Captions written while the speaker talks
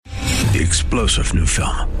The explosive new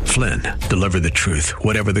film, Flynn, deliver the truth,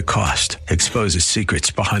 whatever the cost, exposes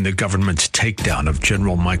secrets behind the government's takedown of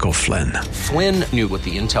General Michael Flynn. Flynn knew what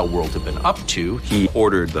the intel world had been up to. He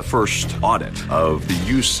ordered the first audit of the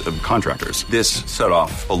use of contractors. This set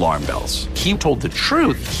off alarm bells. He told the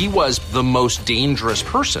truth. He was the most dangerous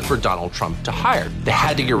person for Donald Trump to hire. They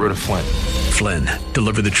had to get rid of Flynn. Flynn,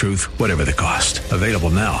 deliver the truth, whatever the cost. Available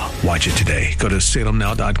now. Watch it today. Go to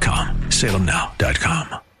salemnow.com.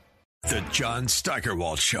 salemnow.com. The John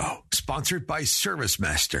Steigerwald Show, sponsored by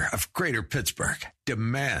ServiceMaster of Greater Pittsburgh.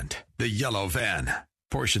 Demand the yellow van.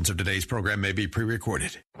 Portions of today's program may be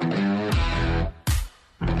pre-recorded.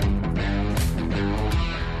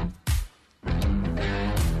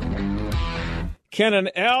 Can an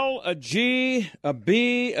L, a G, a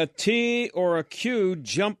B, a T, or a Q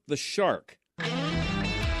jump the shark?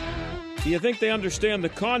 Do you think they understand the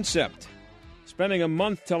concept? Spending a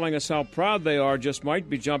month telling us how proud they are just might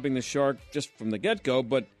be jumping the shark just from the get-go,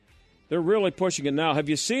 but they're really pushing it now. Have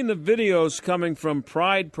you seen the videos coming from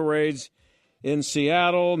pride parades in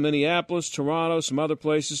Seattle, Minneapolis, Toronto, some other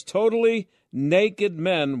places? Totally naked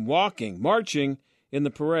men marching in the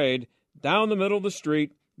parade down the middle of the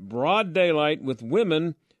street, broad daylight, with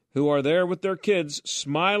women who are there with their kids,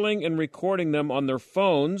 smiling and recording them on their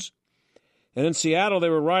phones. And in Seattle, they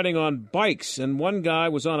were riding on bikes, and one guy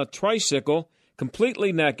was on a tricycle,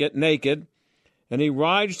 completely naked, and he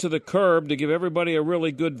rides to the curb to give everybody a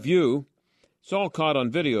really good view. It's all caught on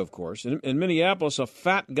video, of course. In Minneapolis, a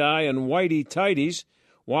fat guy in whitey tighties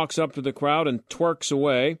walks up to the crowd and twerks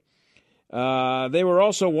away. They were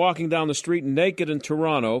also walking down the street naked in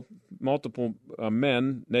Toronto, multiple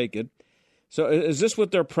men naked. So is this what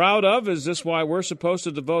they're proud of? Is this why we're supposed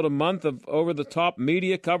to devote a month of over-the-top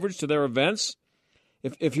media coverage to their events?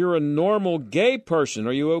 If you're a normal gay person,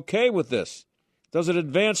 are you okay with this? Does it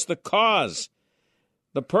advance the cause?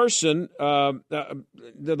 The person, are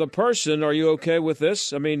you okay with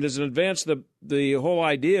this? I mean, does it advance the whole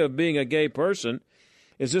idea of being a gay person?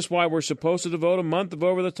 Is this why we're supposed to devote a month of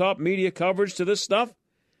over-the-top media coverage to this stuff?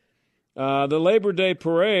 The Labor Day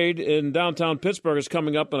parade in downtown Pittsburgh is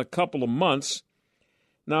coming up in a couple of months.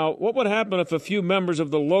 Now, what would happen if a few members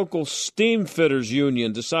of the local steam fitters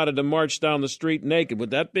union decided to march down the street naked?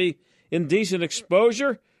 Would that be indecent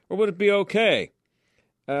exposure, or would it be okay?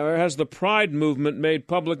 Or has the Pride movement made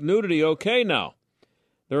public nudity okay now?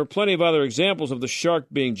 There are plenty of other examples of the shark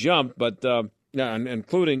being jumped, but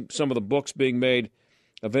including some of the books being made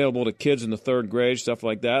available to kids in the third grade, stuff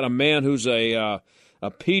like that. A man who's a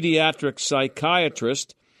pediatric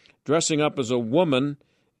psychiatrist dressing up as a woman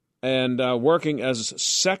and working as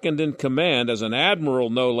second in command, as an admiral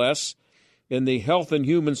no less, in the Health and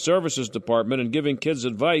Human Services Department and giving kids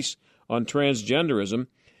advice on transgenderism.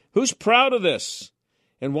 Who's proud of this?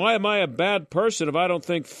 And why am I a bad person if I don't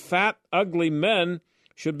think fat, ugly men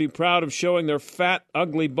should be proud of showing their fat,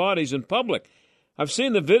 ugly bodies in public? I've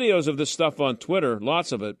seen the videos of this stuff on Twitter,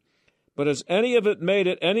 lots of it, but has any of it made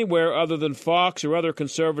it anywhere other than Fox or other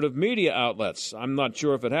conservative media outlets? I'm not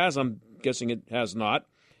sure if it has. I'm guessing it has not.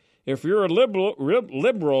 If you're a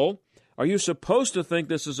liberal, are you supposed to think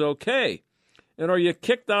this is okay? And are you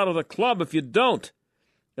kicked out of the club if you don't?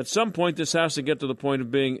 At some point, this has to get to the point of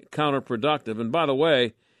being counterproductive. And by the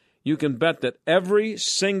way, you can bet that every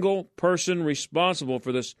single person responsible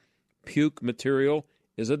for this puke material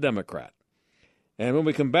is a Democrat. And when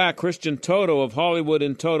we come back, Christian Toto of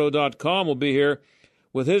HollywoodInToto.com will be here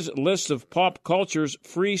with his list of pop culture's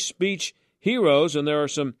free speech heroes, and there are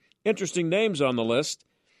some interesting names on the list.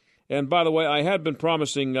 And by the way, I had been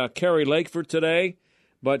promising Carrie Lakeford today,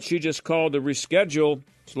 but she just called to reschedule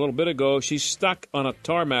just a little bit ago. She's stuck on a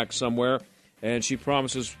tarmac somewhere, and she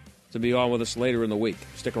promises to be on with us later in the week.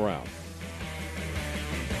 Stick around.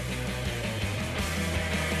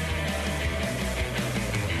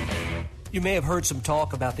 You may have heard some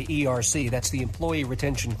talk about the ERC. That's the Employee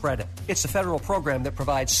Retention Credit. It's a federal program that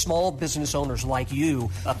provides small business owners like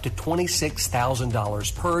you up to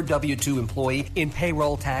 $26,000 per W-2 employee in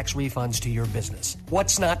payroll tax refunds to your business.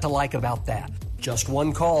 What's not to like about that? Just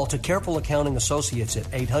one call to Careful Accounting Associates at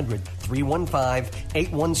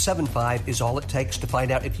 800-315-8175 is all it takes to find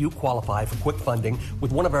out if you qualify for quick funding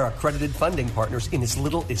with one of our accredited funding partners in as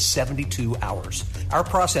little as 72 hours. Our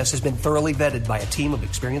process has been thoroughly vetted by a team of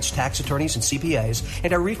experienced tax attorneys and CPAs,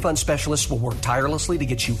 and our refund specialists will work tirelessly to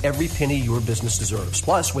get you every penny your business deserves.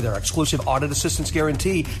 Plus, with our exclusive audit assistance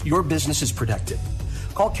guarantee, your business is protected.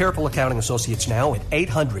 Call Careful Accounting Associates now at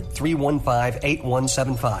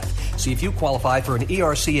 800-315-8175. See if you qualify for an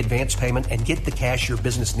ERC advance payment and get the cash your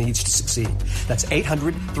business needs to succeed. That's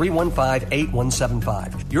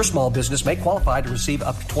 800-315-8175. Your small business may qualify to receive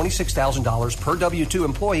up to $26,000 per W-2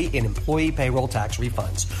 employee in employee payroll tax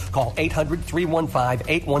refunds. Call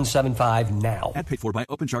 800-315-8175 now. Ad paid for by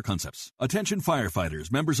OpenShar Concepts. Attention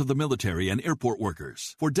firefighters, members of the military, and airport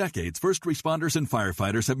workers. For decades, first responders and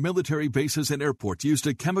firefighters at military bases and airports used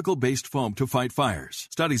a chemical-based foam to fight fires.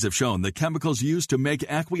 Studies have shown the chemicals used to make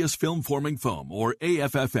aqueous film-forming foam, or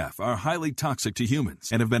AFFF, are highly toxic to humans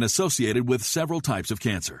and have been associated with several types of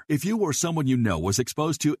cancer. If you or someone you know was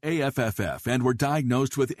exposed to AFFF and were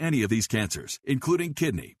diagnosed with any of these cancers, including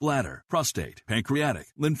kidney, bladder, prostate, pancreatic,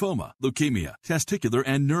 lymphoma, leukemia, testicular,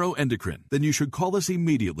 and neuroendocrine, then you should call us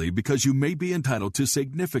immediately because you may be entitled to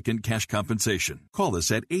significant cash compensation. Call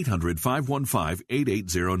us at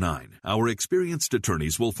 800-515-8809. Our experienced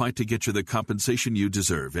attorneys will fight to get you the compensation you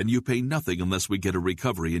deserve, and you pay nothing unless we get a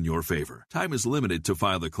recovery in your favor. Time is limited to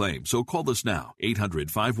file the claim, so call us now,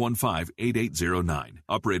 800-515-8809.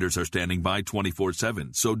 Operators are standing by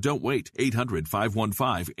 24/7, so don't wait.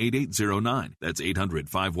 800-515-8809. That's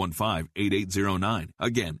 800-515-8809.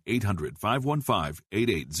 Again,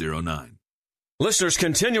 800-515-8809. Listeners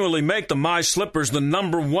continually make the My Slippers the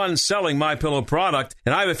 #1 selling MyPillow product,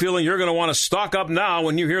 and I have a feeling you're going to want to stock up now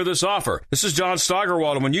when you hear this offer. This is John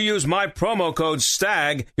Steigerwald, and when you use my promo code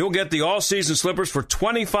STAG, you'll get the all-season slippers for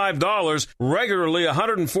 $25, regularly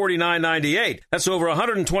 $149.98. That's over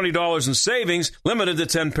 $120 in savings, limited to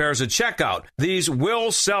 10 pairs at checkout. These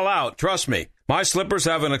will sell out, trust me. My slippers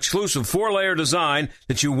have an exclusive 4-layer design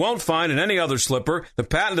that you won't find in any other slipper. The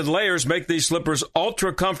patented layers make these slippers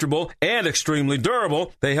ultra comfortable and extremely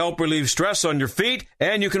durable. They help relieve stress on your feet,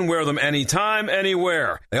 and you can wear them anytime,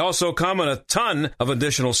 anywhere. They also come in a ton of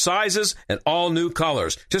additional sizes and all new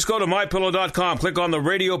colors. Just go to MyPillow.com, click on the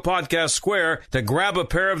radio podcast square to grab a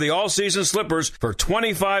pair of the all-season slippers for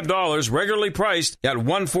 $25, regularly priced at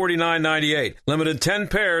 $149.98. Limited 10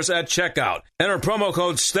 pairs at checkout. Enter promo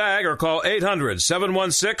code STAG or call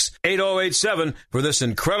 800-716-8087 for this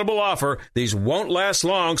incredible offer. These won't last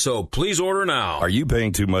long, so please order now. Are you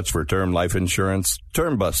paying too much for term life insurance?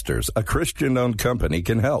 Term Busters, a Christian-owned company,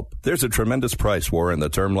 can help. There's a tremendous price war in the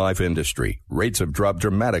term life industry. Rates have dropped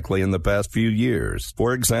dramatically in the past few years.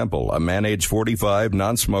 For example, a man age 45,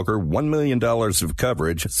 non-smoker, $1 million of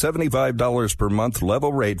coverage, $75 per month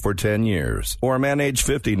level rate for 10 years. Or a man age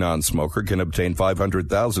 50, non-smoker, can obtain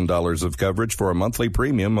 $500,000 of coverage for a monthly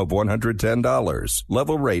premium of $110.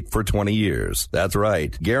 Level rate for 20 years. That's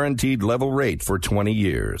right, guaranteed level rate for 20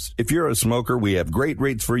 years. If you're a smoker, we have great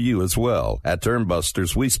rates for you as well. At Term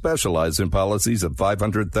Busters, we specialize in policies of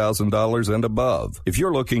 $500,000 and above. If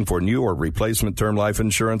you're looking for new or replacement term life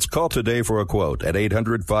insurance, call today for a quote at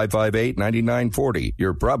 800-558-9940.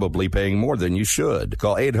 You're probably paying more than you should.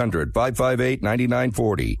 Call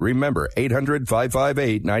 800-558-9940. Remember,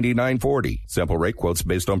 800-558-9940. Sample rate quotes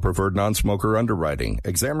based on preferred non-smoker underwriting.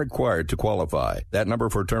 Exam required to qualify. That number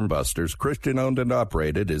for Term Busters, Christian-owned and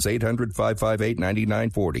operated, is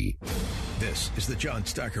 800-558-9940. This is the John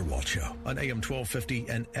Steigerwald Show on AM 1250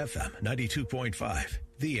 and FM 92.5.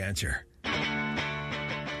 The Answer.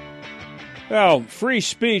 Well, free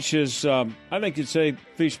speech is, I think you'd say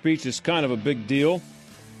free speech is kind of a big deal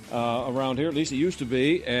around here. At least it used to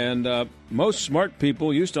be. And most smart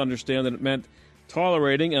people used to understand that it meant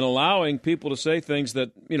tolerating and allowing people to say things that,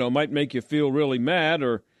 might make you feel really mad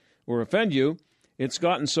or offend you. It's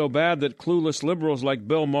gotten so bad that clueless liberals like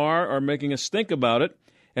Bill Maher are making us think about it.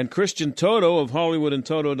 And Christian Toto of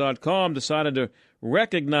HollywoodandToto.com decided to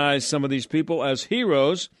recognize some of these people as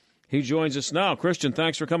heroes. He joins us now. Christian,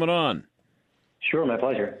 thanks for coming on. Sure, my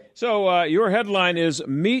pleasure. So your headline is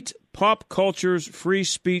Meet Pop Culture's Free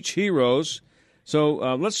Speech Heroes. So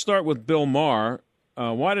let's start with Bill Maher.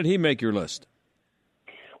 Why did he make your list?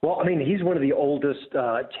 Well, he's one of the oldest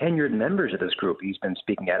tenured members of this group. He's been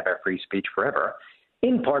speaking out about free speech forever,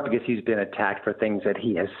 in part because he's been attacked for things that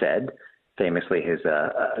he has said. Famously, his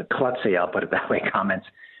klutzy, I'll put it that way, comments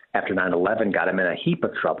after 9/11 got him in a heap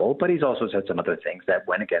of trouble. But he's also said some other things that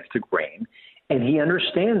went against the grain. And he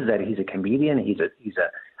understands that he's a comedian. He's a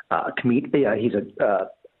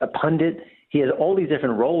pundit. He has all these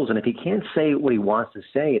different roles. And if he can't say what he wants to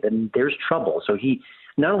say, then there's trouble. So he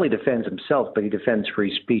not only defends himself, but he defends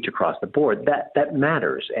free speech across the board. That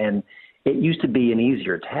matters. And it used to be an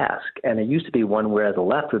easier task. And it used to be one where the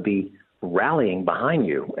left would be rallying behind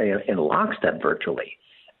you in lockstep virtually.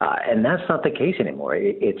 And that's not the case anymore.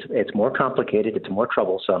 It's more complicated. It's more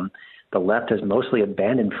troublesome. The left has mostly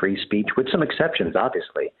abandoned free speech, with some exceptions,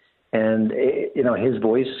 obviously. And, his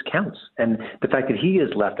voice counts. And the fact that he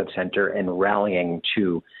is left of center and rallying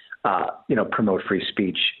to, promote free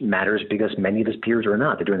speech matters because many of his peers are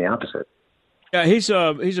not. They're doing the opposite. Yeah, he's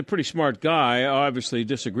a pretty smart guy. I obviously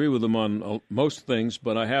disagree with him on most things,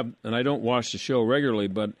 but I don't watch the show regularly,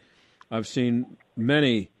 but I've seen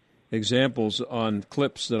many examples on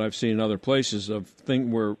clips that I've seen in other places of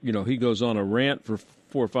thing where, he goes on a rant for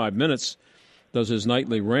 4 or 5 minutes, does his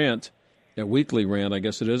nightly rant, a weekly rant, I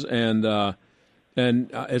guess it is, and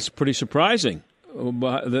it's pretty surprising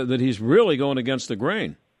that he's really going against the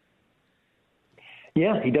grain.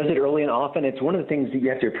 Yeah, he does it early and often. It's one of the things that you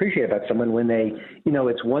have to appreciate about someone when they,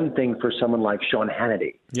 it's one thing for someone like Sean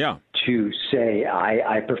Hannity to say,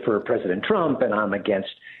 I prefer President Trump and I'm against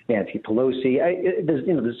Nancy Pelosi.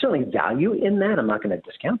 There's certainly value in that. I'm not going to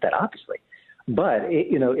discount that, obviously. But,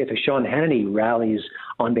 if a Sean Hannity rallies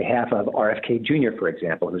on behalf of RFK Jr., for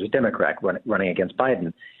example, who's a Democrat running against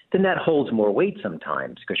Biden, then that holds more weight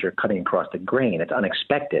sometimes because you're cutting across the grain. It's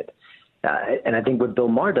unexpected. And I think what Bill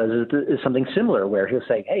Maher does is something similar, where he'll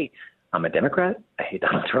say, hey, I'm a Democrat. I hate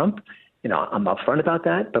Donald Trump. I'm upfront about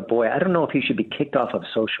that. But, boy, I don't know if he should be kicked off of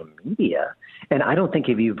social media. And I don't think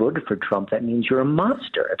if you voted for Trump, that means you're a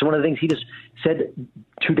monster. It's one of the things he just said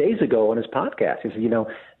 2 days ago on his podcast. He said,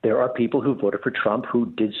 there are people who voted for Trump who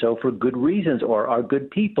did so for good reasons or are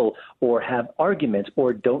good people or have arguments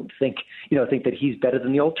or don't think that he's better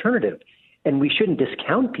than the alternative. And we shouldn't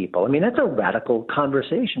discount people. I mean, that's a radical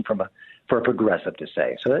conversation for a progressive to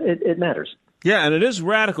say. So it matters. Yeah, and it is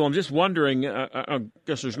radical. I'm just wondering, I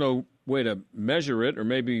guess there's no way to measure it, or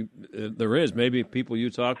maybe there is. Maybe people you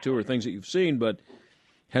talk to or things that you've seen, but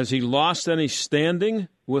has he lost any standing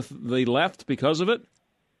with the left because of it?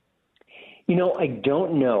 I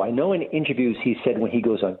don't know. I know in interviews he said when he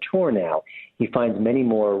goes on tour now, he finds many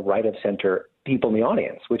more right-of-center people in the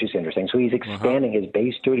audience, which is interesting. So he's expanding his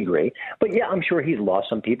base to a degree. But, yeah, I'm sure he's lost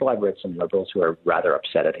some people. I've read some liberals who are rather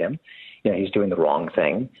upset at him. He's doing the wrong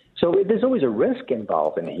thing. So there's always a risk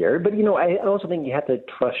involved in here. But, I also think you have to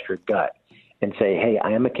trust your gut and say, hey,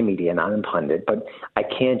 I am a comedian, I'm a pundit, but I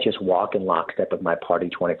can't just walk in lockstep with my party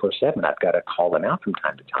 24/7. I've got to call them out from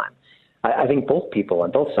time to time. I think both people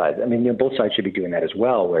on both sides, both sides should be doing that as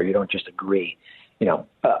well, where you don't just agree,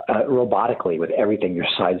 robotically with everything your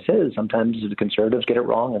side says. Sometimes the conservatives get it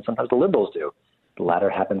wrong, and sometimes the liberals do. The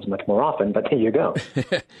latter happens much more often, but there you go.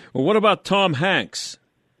 Well, what about Tom Hanks?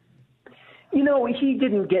 He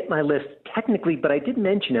didn't get my list technically, but I did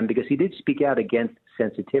mention him because he did speak out against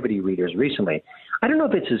sensitivity readers recently. I don't know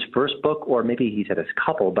if it's his first book or maybe he's had a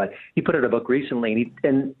couple, but he put out a book recently,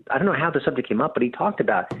 and I don't know how the subject came up, but he talked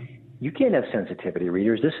about you can't have sensitivity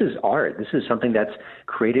readers. This is art. This is something that's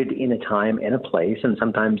created in a time and a place, and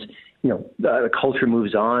sometimes the culture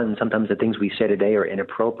moves on, and sometimes the things we say today are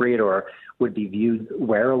inappropriate or would be viewed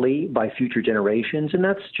warily by future generations, and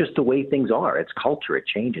that's just the way things are. It's culture. It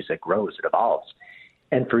changes. It grows. It evolves.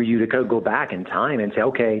 And for you to go back in time and say,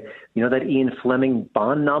 okay, that Ian Fleming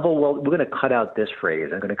Bond novel, well, we're going to cut out this phrase.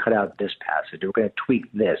 I'm going to cut out this passage. We're going to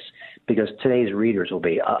tweak this because today's readers will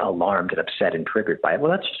be alarmed and upset and triggered by it.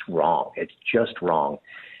 Well, that's just wrong. It's just wrong.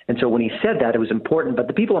 And so when he said that, it was important. But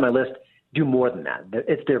the people on my list do more than that.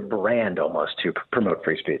 It's their brand almost to promote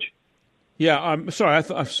free speech. Yeah, I'm sorry.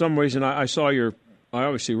 For some reason, I saw I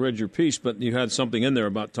obviously read your piece, but you had something in there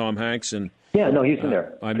about Tom Hanks and. Yeah, no, he's in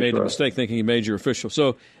there. I made a mistake thinking he made your official.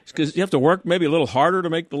 So, because you have to work maybe a little harder to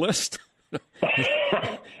make the list.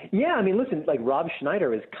 Yeah, listen, like Rob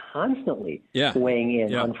Schneider is constantly weighing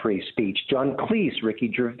in on free speech. John Cleese,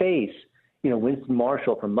 Ricky Gervais, Winston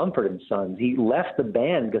Marshall from Mumford & Sons. He left the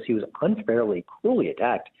band because he was unfairly, cruelly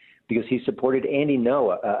attacked because he supported Andy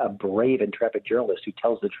Ngo, a brave, intrepid journalist who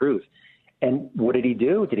tells the truth. And what did he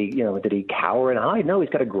do? Did he cower and hide? No, he's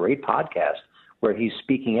got a great podcast where he's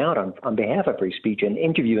speaking out on behalf of free speech and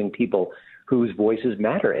interviewing people whose voices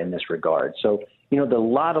matter in this regard. So, there are a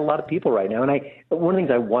lot of people right now. And one of the things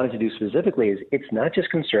I wanted to do specifically is it's not just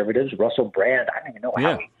conservatives. Russell Brand, I don't even know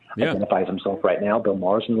how he identifies himself right now. Bill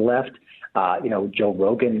Maher's on the left. Joe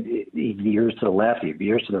Rogan, he veers to the left, he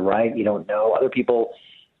veers to the right. You don't know. Other people,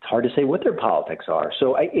 it's hard to say what their politics are.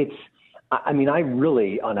 So I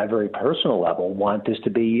really, on a very personal level, want this to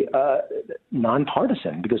be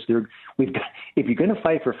nonpartisan because if you're going to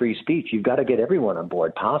fight for free speech, you've got to get everyone on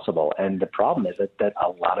board possible. And the problem is that a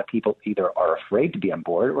lot of people either are afraid to be on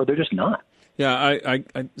board or they're just not. Yeah,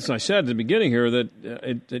 as I said at the beginning here, that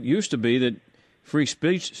it used to be that free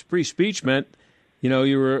speech meant,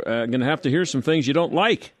 you were going to have to hear some things you don't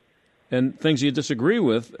like and things you disagree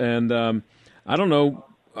with. And I don't know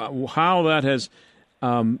how that has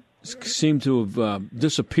seem to have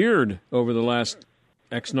disappeared over the last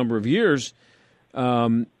X number of years.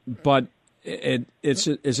 But is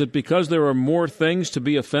it because there are more things to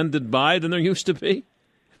be offended by than there used to be?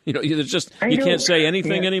 You can't say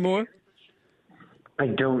anything anymore. I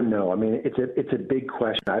don't know. I mean, it's a big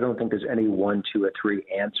question. I don't think there's any 1, 2, or 3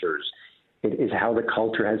 answers. It is how the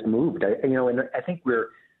culture has moved. And I think we're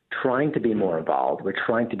trying to be more involved. We're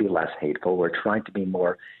trying to be less hateful. We're trying to be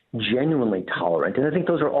more genuinely tolerant. And I think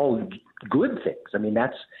those are all good things. I mean,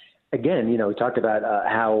 that's, again, we talked about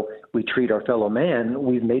how we treat our fellow man.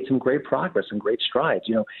 We've made some great progress and great strides.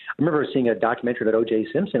 I remember seeing a documentary about O.J.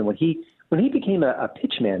 Simpson when he became a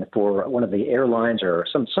pitchman for one of the airlines or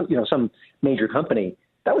some major company.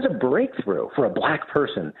 That was a breakthrough for a black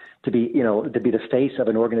person to be the face of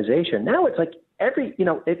an organization. Now it's like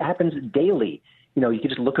it happens daily. You can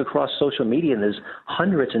just look across social media and there's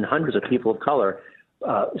hundreds and hundreds of people of color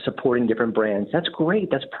supporting different brands. That's great.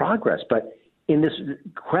 That's progress. But in this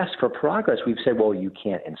quest for progress, we've said, well, you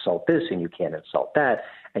can't insult this and you can't insult that,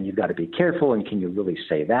 and you've got to be careful, and can you really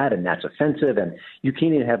say that, and that's offensive, and you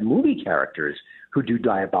can't even have movie characters who do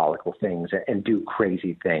diabolical things and do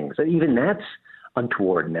crazy things. And even that's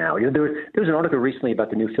untoward now. There was an article recently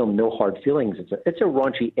about the new film No Hard Feelings. It's a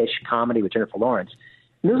raunchy-ish comedy with Jennifer Lawrence.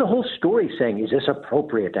 And there's a whole story saying, is this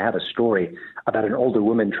appropriate to have a story about an older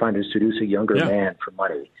woman trying to seduce a younger man for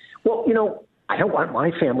money? Well, I don't want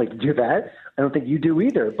my family to do that. I don't think you do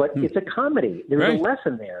either, but it's a comedy. There's a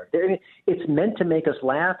lesson there. It's meant to make us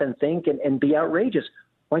laugh and think and be outrageous.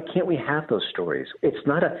 Why can't we have those stories? It's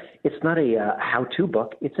not a how-to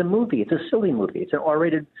book. It's a movie. It's a silly movie. It's an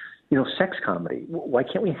R-rated, sex comedy. Why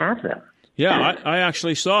can't we have them? Yeah, I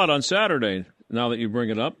actually saw it on Saturday, now that you bring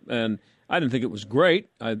it up, and I didn't think it was great,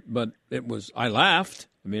 but it was. I laughed.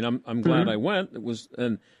 I mean, I'm glad I went. It was,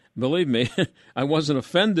 and believe me, I wasn't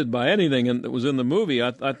offended by anything that was in the movie.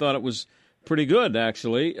 I thought it was pretty good,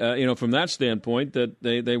 actually. From that standpoint, that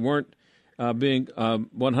they weren't being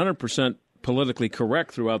 100% politically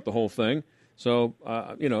correct throughout the whole thing. So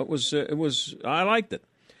it was. I liked it.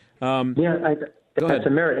 That's a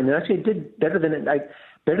merit, and it actually did better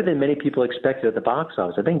than many people expected at the box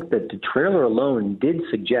office. I think that the trailer alone did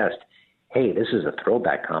suggest, hey, this is a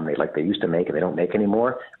throwback comedy like they used to make and they don't make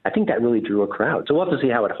anymore. I think that really drew a crowd. So we'll have to see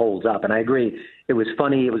how it holds up. And I agree, it was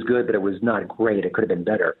funny, it was good, but it was not great. It could have been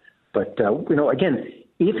better. But, again,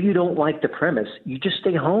 if you don't like the premise, you just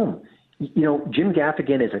stay home. Jim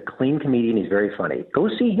Gaffigan is a clean comedian. He's very funny. Go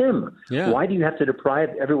see him. Yeah. Why do you have to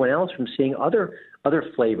deprive everyone else from seeing other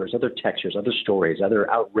flavors, other textures, other stories, other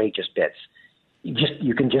outrageous bits?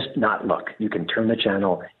 You can just not look. You can turn the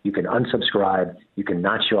channel. You can unsubscribe. You can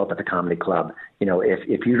not show up at the comedy club.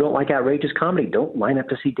 If you don't like outrageous comedy, don't line up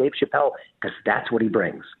to see Dave Chappelle, because that's what he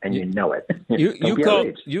brings, and you know it.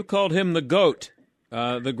 You called him the GOAT,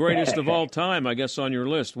 the greatest of all time, I guess, on your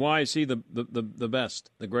list. Why is he the best,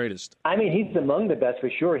 the greatest? I mean, he's among the best for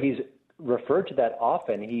sure. He's referred to that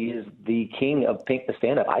often. He is the king of the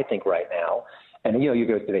stand-up, I think, right now. And, you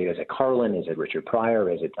go today, is it Carlin? Is it Richard Pryor?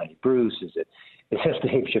 Is it Tony Bruce? Is it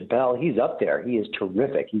Dave Chappelle? He's up there. He is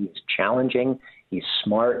terrific. He is challenging. He's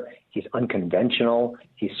smart. He's unconventional.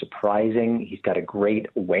 He's surprising. He's got a great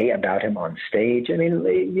way about him on stage. I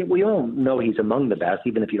mean, we all know he's among the best,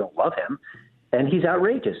 even if you don't love him. And he's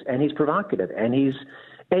outrageous, and he's provocative, and he's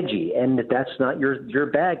edgy. And if that's not your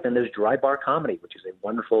bag, then there's Dry Bar Comedy, which is a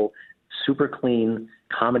wonderful, super clean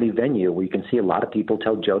comedy venue where you can see a lot of people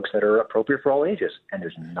tell jokes that are appropriate for all ages, and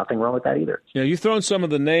there's nothing wrong with that either. Yeah, you've thrown some of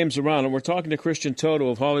the names around, and we're talking to Christian Toto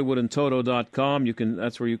of HollywoodandToto.com.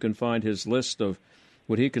 That's where you can find his list of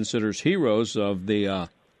what he considers heroes of the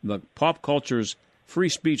pop culture's free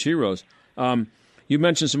speech heroes. You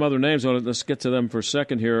mentioned some other names. Let's get to them for a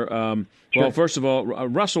second here. Sure. Well, first of all,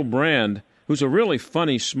 Russell Brand, who's a really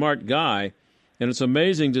funny, smart guy, and it's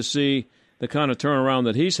amazing to see the kind of turnaround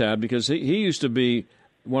that he's had, because he used to be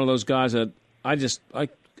one of those guys that I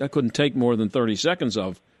couldn't take more than 30 seconds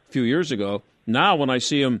of a few years ago. Now when I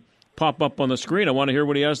see him pop up on the screen, I want to hear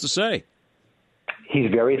what he has to say. He's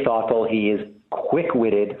very thoughtful. He is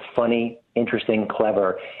quick-witted, funny, interesting,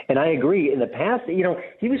 clever. And I agree. In the past,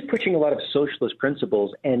 he was pushing a lot of socialist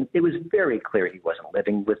principles, and it was very clear he wasn't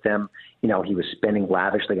living with them. He was spending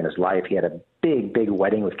lavishly in his life. He had a big, big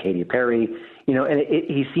wedding with Katy Perry, and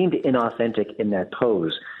he seemed inauthentic in that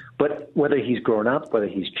pose. But whether he's grown up, whether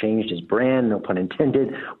he's changed his brand, no pun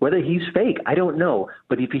intended, whether he's fake, I don't know.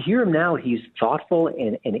 But if you hear him now, he's thoughtful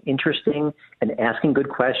and interesting and asking good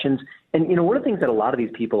questions. And, one of the things that a lot of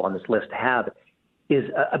these people on this list have is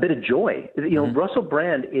a bit of joy. Russell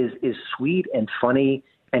Brand is sweet and funny,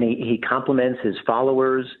 and he compliments his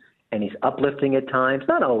followers, and he's uplifting at times.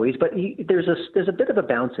 Not always, but there's a bit of a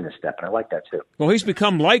bounce in his step, and I like that too. Well, he's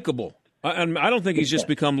become likable. And I don't think he's just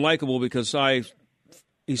become likable because I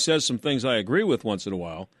he says some things I agree with once in a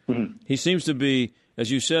while. Mm-hmm. He seems to be,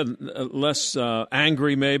 as you said, less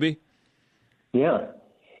angry maybe. Yeah.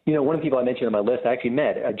 You know, one of the people I mentioned on my list, I actually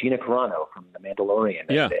met Gina Carano from The Mandalorian,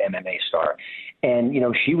 the MMA star. And, you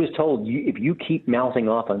know, she was told, if you keep mouthing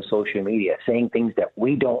off on social media, saying things that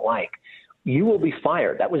we don't like, you will be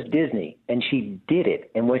fired. That was Disney. And she did it.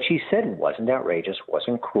 And what she said wasn't outrageous,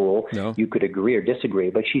 wasn't cruel. No. You could agree or disagree.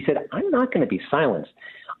 But she said, I'm not going to be silenced.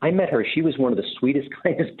 I met her. She was one of the sweetest,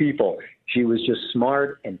 kindest people. She was just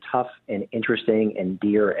smart and tough and interesting and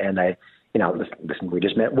dear. And listen, we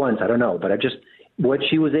just met once. I don't know. But what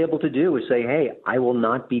she was able to do was say, hey, I will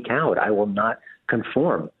not be cowed. I will not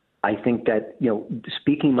conform. I think that, you know,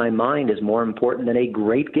 speaking my mind is more important than a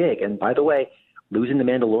great gig. And by the way, losing The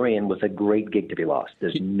Mandalorian was a great gig to be lost.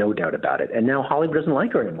 There's no doubt about it. And now Hollywood doesn't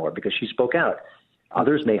like her anymore because she spoke out.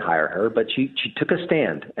 Others may hire her, but she took a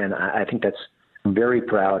stand. And I think that's very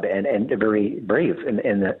proud and very brave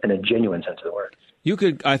in a genuine sense of the word.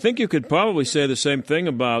 I think you could probably say the same things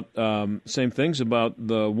about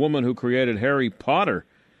the woman who created Harry Potter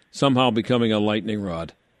somehow becoming a lightning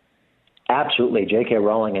rod. Absolutely. J.K.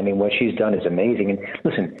 Rowling, I mean, what she's done is amazing. And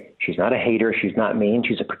listen, she's not a hater. She's not mean.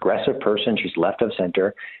 She's a progressive person. She's left of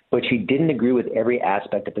center. But she didn't agree with every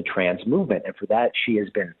aspect of the trans movement. And for that, she has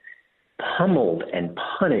been pummeled and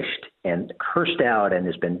punished and cursed out, and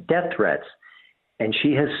there's been death threats. And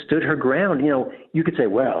she has stood her ground. You know, you could say,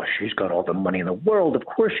 well, she's got all the money in the world. Of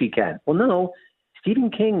course she can. Well, no.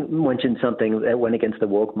 Stephen King mentioned something that went against the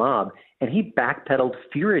woke mob, and he backpedaled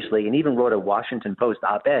furiously and even wrote a Washington Post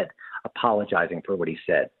op-ed apologizing for what he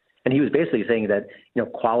said. And he was basically saying that, you know,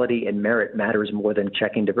 quality and merit matters more than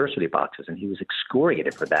checking diversity boxes, and he was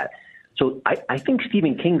excoriated for that. So I think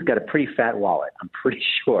Stephen King's got a pretty fat wallet, I'm pretty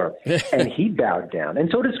sure, and he bowed down. And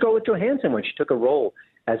so did Scarlett Johansson when she took a role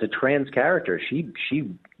as a trans character. She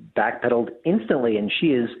backpedaled instantly, and she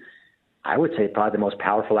is, I would say, probably the most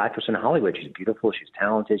powerful actress in Hollywood. She's beautiful, she's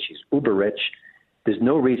talented, she's uber rich. There's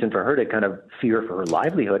no reason for her to kind of fear for her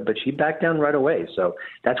livelihood, but she backed down right away. So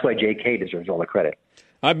that's why J.K. deserves all the credit.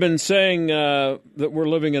 I've been saying that we're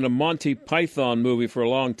living in a Monty Python movie for a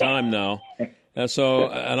long time now.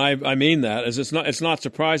 And I mean that, as it's not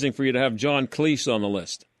surprising for you to have John Cleese on the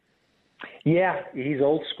list. Yeah, he's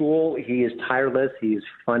old school. He is tireless. He's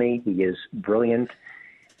funny. He is brilliant.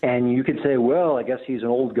 And you could say, well, I guess he's an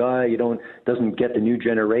old guy. Doesn't get the new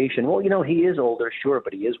generation. Well, you know, he is older, sure,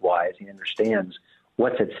 but he is wise. He understands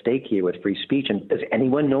what's at stake here with free speech. And does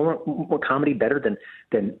anyone know more comedy better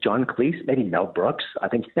than John Cleese? Maybe Mel Brooks. I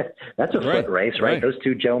think that's a foot race, right? Those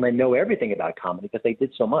two gentlemen know everything about comedy because they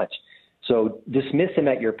did so much. So dismiss him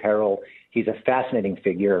at your peril. He's a fascinating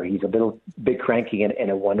figure. He's a bit cranky in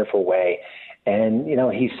a wonderful way. And, you know,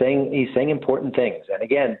 he's saying important things. And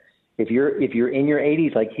again, if you're in your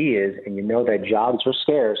 80s like he is, and you know that jobs are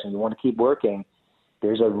scarce and you want to keep working,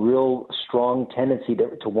 there's a real strong tendency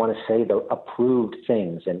to want to say the approved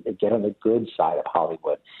things and get on the good side of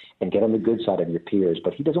Hollywood and get on the good side of your peers.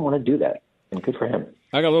 But he doesn't want to do that, and good for him.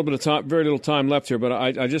 I got a little bit of time, very little time left here, but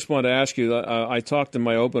I just wanted to ask you, I talked in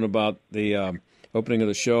my open about the opening of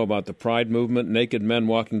the show about the Pride movement, naked men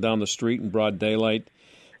walking down the street in broad daylight,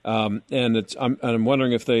 and I'm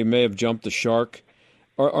wondering if they may have jumped the shark.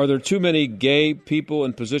 Are there too many gay people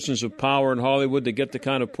in positions of power in Hollywood to get the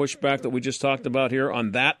kind of pushback that we just talked about here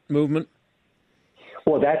on that movement?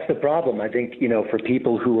 Well, that's the problem. I think, you know, for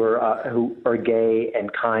people who are gay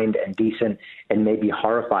and kind and decent and may be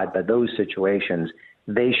horrified by those situations,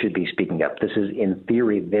 they should be speaking up. This is, in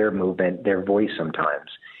theory, their movement, their voice sometimes.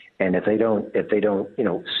 And if they don't, you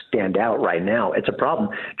know, stand out right now, it's a problem.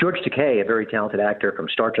 George Takei, a very talented actor from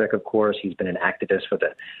Star Trek, of course, he's been an activist for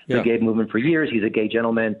the gay movement for years. He's a gay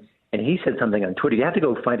gentleman. And he said something on Twitter. You have to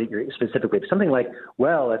go find it specifically. Something like,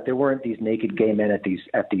 well, if there weren't these naked gay men at these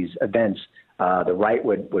events, the right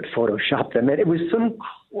would Photoshop them. And it was some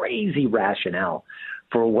crazy rationale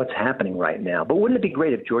for what's happening right now. But wouldn't it be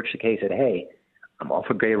great if George Takei said, hey, I'm all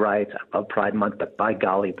for gay rights. I love Pride Month, but by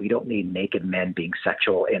golly, we don't need naked men being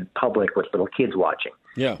sexual in public with little kids watching.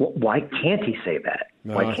 Yeah. Well, why can't he say that?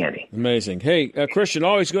 Why can't he? Amazing. Hey, Christian,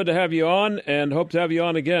 always good to have you on, and hope to have you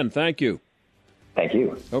on again. Thank you. Thank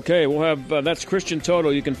you. Okay, we'll have that's Christian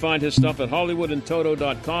Toto. You can find his stuff at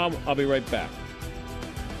hollywoodandtoto.com. I'll be right back.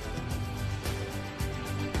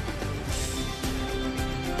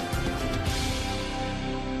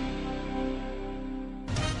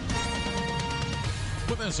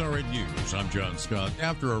 With SRN News, I'm John Scott.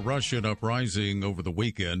 After a Russian uprising over the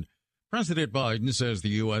weekend, President Biden says the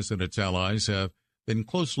U.S. and its allies have been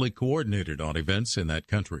closely coordinated on events in that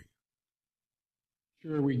country.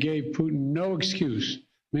 Sure, we gave Putin no excuse.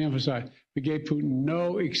 Let me emphasize, we gave Putin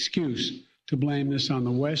no excuse to blame this on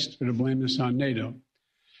the West or to blame this on NATO.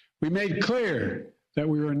 We made clear that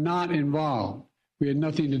we were not involved. We had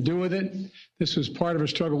nothing to do with it. This was part of a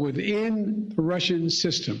struggle within the Russian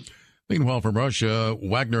system. Meanwhile, from Russia,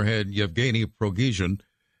 Wagner head Yevgeny Prigozhin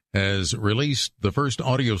has released the first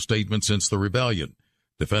audio statement since the rebellion,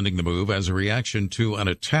 defending the move as a reaction to an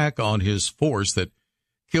attack on his force that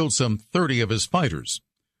killed some 30 of his fighters.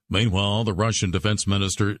 Meanwhile, the Russian Defense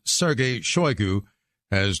Minister Sergei Shoigu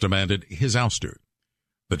has demanded his ouster.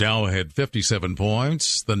 The Dow had 57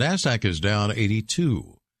 points. The Nasdaq is down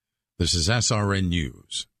 82. This is SRN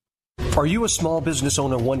News. Are you a small business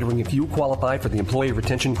owner wondering if you qualify for the Employee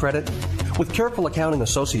Retention Credit? With Careful Accounting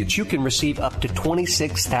Associates, you can receive up to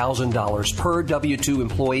 $26,000 per W-2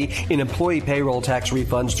 employee in employee payroll tax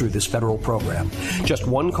refunds through this federal program. Just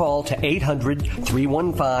one call to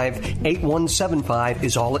 800-315-8175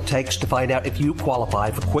 is all it takes to find out if you qualify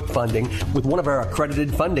for quick funding with one of our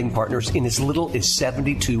accredited funding partners in as little as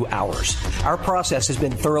 72 hours. Our process has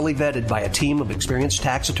been thoroughly vetted by a team of experienced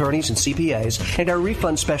tax attorneys and CPAs, and our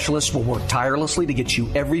refund specialists will work tirelessly to get you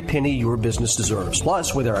every penny your business deserves.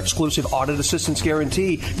 Plus, with our exclusive audit assistance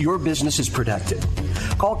guarantee, your business is protected.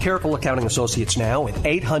 Call Careful Accounting Associates now at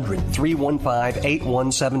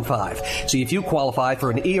 800-315-8175. See if you qualify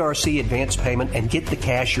for an ERC advance payment and get the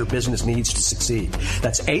cash your business needs to succeed.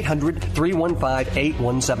 That's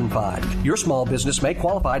 800-315-8175. Your small business may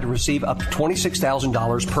qualify to receive up to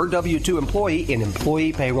 $26,000 per W-2 employee in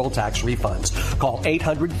employee payroll tax refunds. Call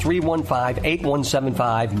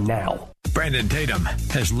 800-315-8175 now. Brandon Tatum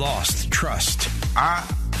has lost trust. I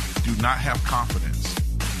do not have confidence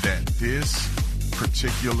that this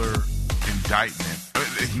particular indictment,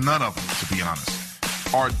 none of them, to be honest,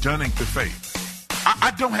 are done in good faith.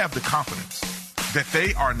 I don't have the confidence that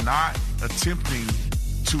they are not attempting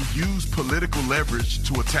to use political leverage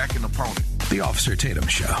to attack an opponent. The Officer Tatum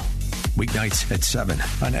Show. Weeknights at 7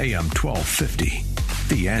 on AM 1250.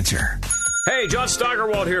 The Answer. Hey, John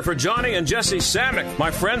Steigerwald here for Johnny and Jesse Samick, my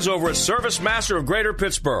friends over at Service Master of Greater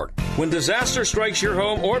Pittsburgh. When disaster strikes your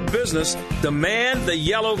home or business, demand the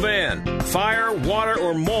yellow van. Fire, water,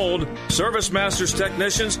 or mold, Service Master's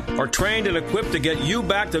technicians are trained and equipped to get you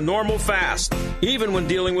back to normal fast. Even when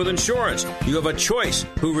dealing with insurance, you have a choice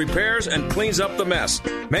who repairs and cleans up the mess.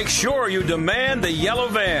 Make sure you demand the yellow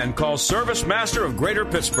van. Call Service Master of Greater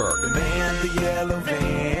Pittsburgh. Demand the yellow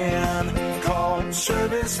van. Call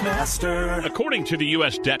Service Master. According to the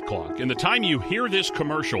U.S. debt clock, in the time you hear this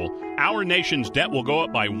commercial, our nation's debt will go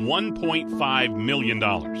up by $1.5 million.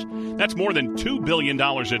 That's more than $2 billion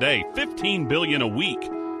a day, $15 billion a week.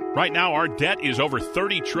 Right now, our debt is over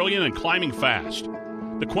 $30 trillion and climbing fast.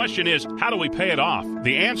 The question is, how do we pay it off?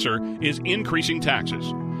 The answer is increasing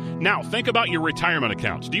taxes. Now, think about your retirement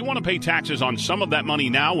accounts. Do you want to pay taxes on some of that money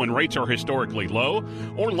now when rates are historically low,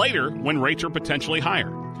 or later when rates are potentially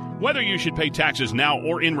higher? Whether you should pay taxes now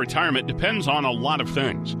or in retirement depends on a lot of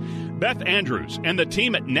things. Beth Andrews and the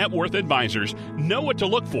team at Net Worth Advisors know what to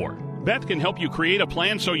look for. Beth can help you create a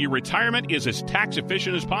plan so your retirement is as tax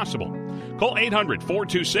efficient as possible. Call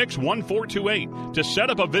 800-426-1428 to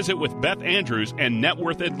set up a visit with Beth Andrews and Net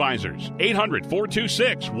Worth Advisors.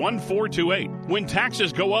 800-426-1428. When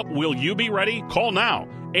taxes go up, will you be ready? Call now.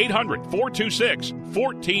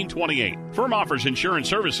 800-426-1428. Firm offers insurance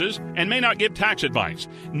services and may not give tax advice.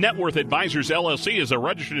 Net Worth Advisors, LLC is a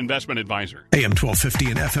registered investment advisor. AM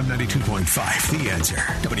 1250 and FM 92.5. The Answer.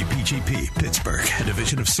 WPGP, Pittsburgh, a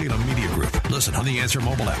division of Salem Media Group. Listen on the Answer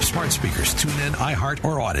mobile app, smart speakers, TuneIn, iHeart,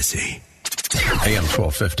 or Odyssey. AM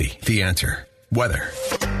 1250. The Answer. Weather.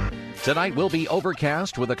 Tonight will be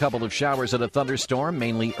overcast with a couple of showers and a thunderstorm,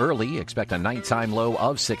 mainly early. Expect a nighttime low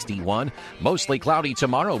of 61. Mostly cloudy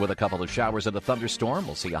tomorrow with a couple of showers and a thunderstorm.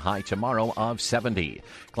 We'll see a high tomorrow of 70.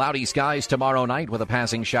 Cloudy skies tomorrow night with a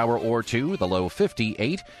passing shower or two, the low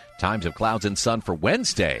 58. Times of clouds and sun for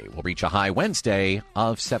Wednesday will reach a high Wednesday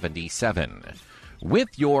of 77.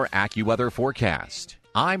 With your AccuWeather forecast,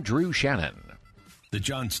 I'm Drew Shannon. The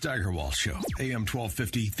John Steigerwald Show. AM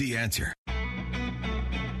 1250. The Answer.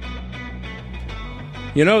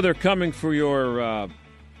 You know they're coming for your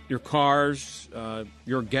cars,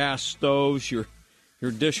 your gas stoves, your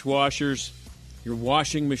dishwashers, your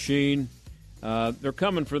washing machine. They're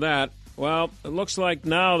coming for that. Well, it looks like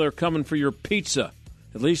now they're coming for your pizza.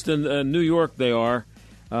 At least in New York they are.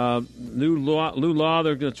 New law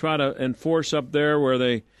they're going to try to enforce up there where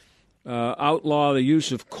they outlaw the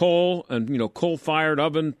use of coal and coal-fired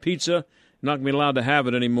oven pizza. Not going to be allowed to have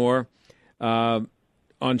it anymore.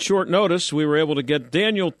 On short notice, we were able to get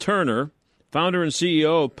Daniel Turner, founder and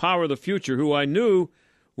CEO of Power the Future, who I knew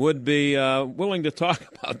would be willing to talk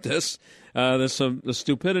about this. The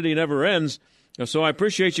stupidity never ends. So I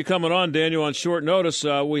appreciate you coming on, Daniel, on short notice.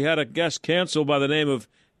 We had a guest cancel by the name of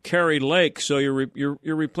Carrie Lake, so you're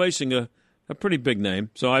replacing a pretty big name.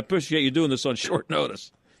 So I appreciate you doing this on short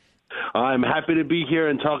notice. I'm happy to be here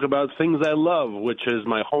and talk about things I love, which is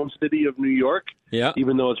my home city of New York,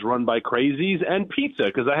 even though it's run by crazies, and pizza,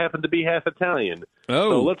 because I happen to be half Italian.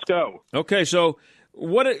 Oh. So let's go. Okay, so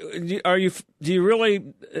what are you? Do you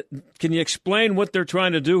really? Can you explain what they're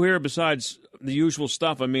trying to do here besides the usual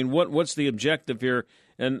stuff? I mean, what's the objective here?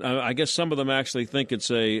 And I guess some of them actually think it's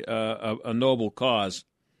a noble cause.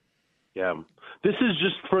 Yeah, this is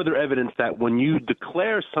just further evidence that when you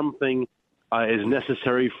declare something is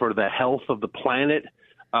necessary for the health of the planet,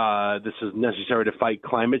 this is necessary to fight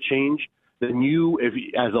climate change, then you,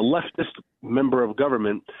 as a leftist member of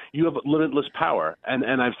government, you have limitless power.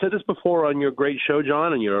 And I've said this before on your great show,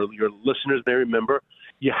 John, and your listeners may remember,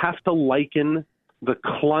 you have to liken the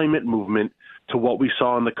climate movement to what we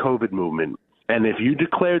saw in the COVID movement. And if you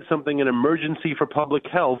declared something an emergency for public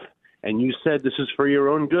health and you said this is for your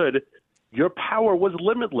own good, your power was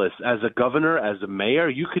limitless. As a governor, as a mayor,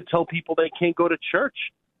 you could tell people they can't go to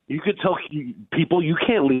church. You could tell people you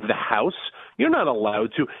can't leave the house. You're not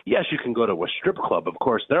allowed to. Yes, you can go to a strip club. Of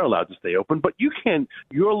course, they're allowed to stay open. But you can't.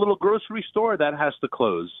 Your little grocery store, that has to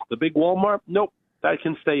close. The big Walmart, nope, that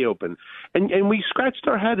can stay open. And we scratched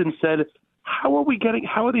our head and said, how are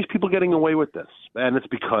these people getting away with this? And it's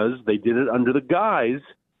because they did it under the guise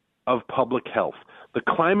of public health. The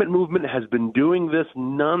climate movement has been doing this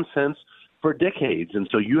nonsense for decades. And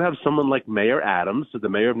so you have someone like Mayor Adams, the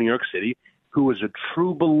mayor of New York City, who is a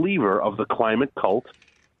true believer of the climate cult,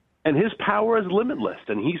 and his power is limitless.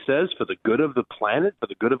 And he says, for the good of the planet, for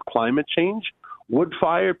the good of climate change,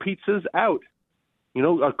 wood-fired pizzas out. You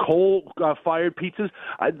know, coal-fired pizzas.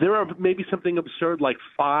 There are maybe something absurd like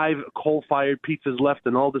 5 coal-fired pizzas left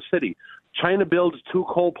in all the city. China builds 2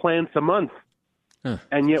 coal plants a month.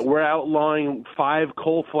 And yet we're outlawing 5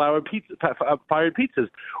 coal-fired pizzas.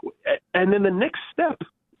 And then the next step,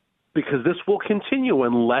 because this will continue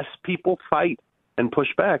unless people fight and push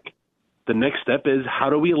back, the next step is, how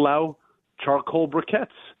do we allow charcoal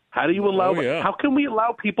briquettes? How do you allow? How can we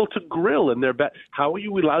allow people to grill in their bed? How do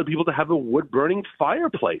you allow people to have a wood-burning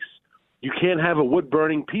fireplace? You can't have a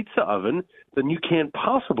wood-burning pizza oven, then you can't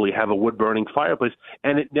possibly have a wood-burning fireplace.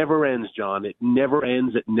 And it never ends, John. It never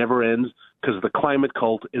ends. It never ends, because the climate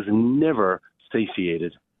cult is never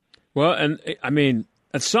satiated. Well, and I mean,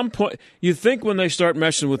 at some point, you think when they start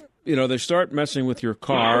messing with, your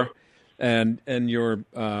car and your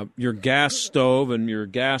gas stove and your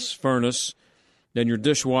gas furnace and your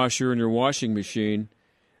dishwasher and your washing machine,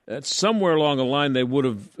 that somewhere along the line they would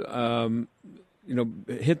have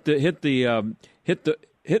hit the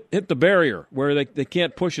barrier where they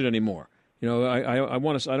can't push it anymore. I don't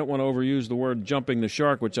want to overuse the word jumping the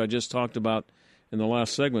shark, which I just talked about in the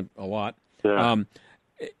last segment a lot. Yeah.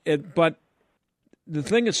 But the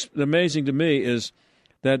thing that's amazing to me is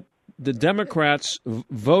that the Democrats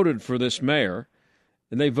voted for this mayor,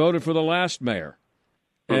 and they voted for the last mayor,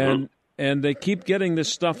 and they keep getting this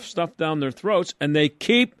stuff down their throats, and they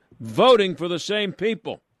keep voting for the same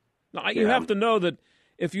people. Now, you have to know that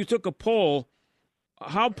if you took a poll,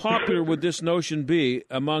 how popular would this notion be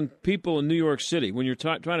among people in New York City when you're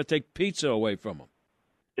trying to take pizza away from them?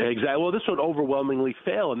 Exactly. Well, this would overwhelmingly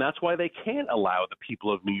fail, and that's why they can't allow the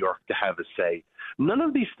people of New York to have a say. None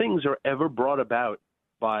of these things are ever brought about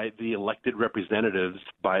by the elected representatives,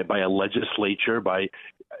 by a legislature.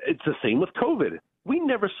 It's the same with COVID. We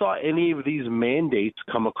never saw any of these mandates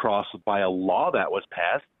come across by a law that was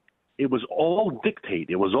passed. It was all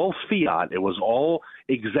dictate. It was all fiat. It was all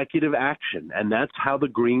executive action. And that's how the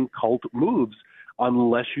green cult moves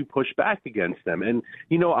unless you push back against them. And,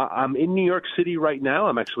 I'm in New York City right now.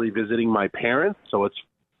 I'm actually visiting my parents. So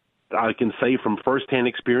I can say from firsthand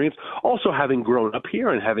experience, also having grown up here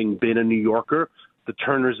and having been a New Yorker. The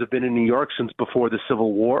Turners have been in New York since before the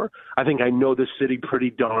Civil War. I think I know the city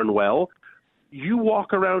pretty darn well. You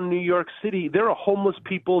walk around New York City, there are homeless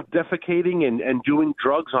people defecating and doing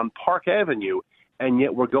drugs on Park Avenue, and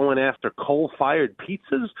yet we're going after coal-fired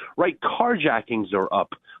pizzas, right? Carjackings are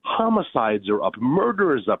up. Homicides are up.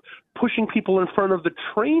 Murder is up. Pushing people in front of the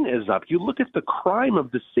train is up. You look at the crime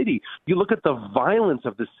of the city. You look at the violence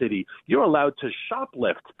of the city. You're allowed to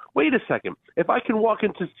shoplift. Wait a second. If I can walk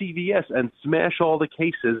into CVS and smash all the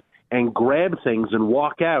cases and grab things and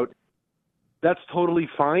walk out, that's totally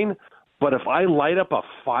fine. But if I light up a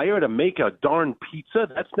fire to make a darn pizza,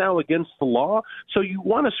 that's now against the law. So you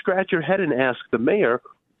want to scratch your head and ask the mayor,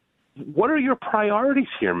 what are your priorities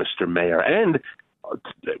here, Mr. Mayor? And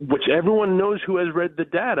which everyone knows who has read the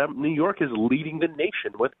data, New York is leading the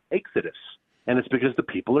nation with exodus. and it's because the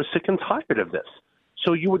people are sick and tired of this.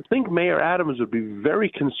 So you would think Mayor Adams would be very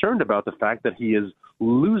concerned about the fact that he is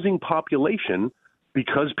losing population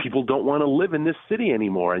because people don't want to live in this city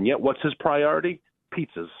anymore. And yet what's his priority?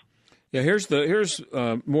 Pizzas. Yeah, here's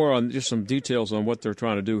more on just some details on what they're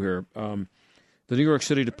trying to do here. The New York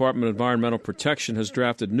City Department of Environmental Protection has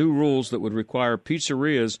drafted new rules that would require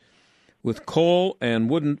pizzerias with coal and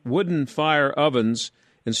wooden fire ovens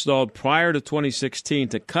installed prior to 2016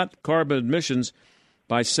 to cut carbon emissions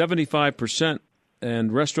by 75%,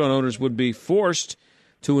 and restaurant owners would be forced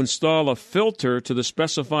to install a filter to the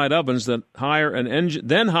specified ovens that hire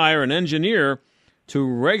an engineer to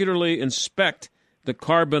regularly inspect the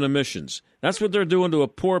carbon emissions. That's what they're doing to a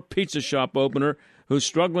poor pizza shop opener who's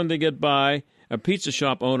struggling to get by, a pizza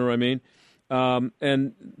shop owner, I mean.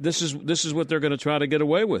 And this is what they're going to try to get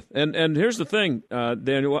away with. And here's the thing,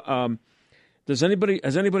 Daniel. Has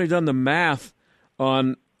anybody done the math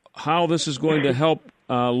on how this is going to help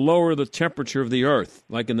lower the temperature of the Earth,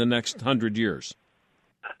 like in the next 100 years?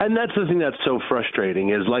 And that's the thing that's so frustrating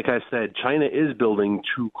is, like I said, China is building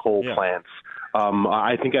 2 coal plants.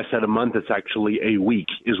 I think I said a month. It's actually a week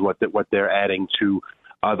is what they're adding to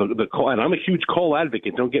the coal. And I'm a huge coal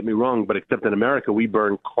advocate, don't get me wrong, but except in America, we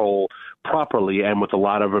burn coal properly and with a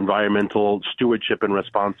lot of environmental stewardship and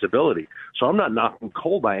responsibility. So I'm not knocking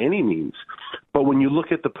coal by any means. But when you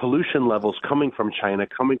look at the pollution levels coming from China,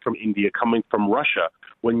 coming from India, coming from Russia,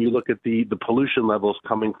 when you look at the pollution levels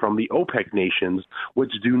coming from the OPEC nations,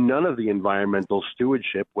 which do none of the environmental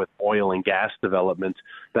stewardship with oil and gas development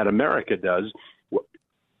that America does,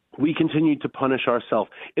 we continue to punish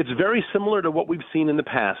ourselves. It's very similar to what we've seen in the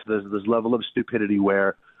past. There's this level of stupidity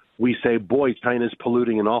where we say, boy, China's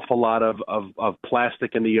polluting an awful lot of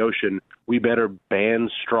plastic in the ocean. We better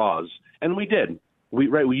ban straws. And we did.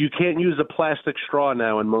 You can't use a plastic straw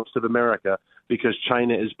now in most of America because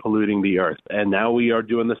China is polluting the earth. And now we are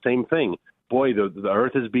doing the same thing. Boy, the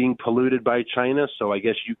earth is being polluted by China, so I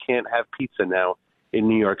guess you can't have pizza now in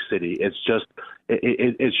New York City. It's just,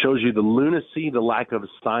 it shows you the lunacy, the lack of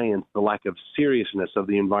science, the lack of seriousness of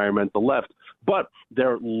the environmental left. But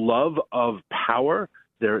their love of power,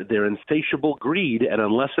 their insatiable greed, and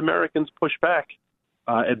unless Americans push back,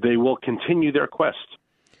 they will continue their quest.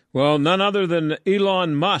 Well, none other than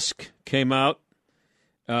Elon Musk came out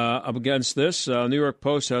up against this. New York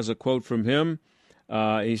Post has a quote from him.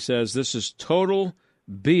 He says, "This is total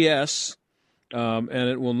BS, and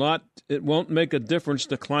it won't make a difference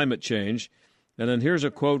to climate change." And then here's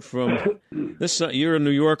a quote from this. You're a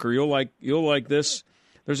New Yorker. You'll like this.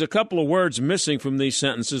 There's a couple of words missing from these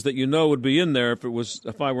sentences that would be in there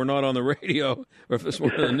if I were not on the radio or if this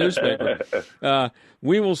were in the newspaper.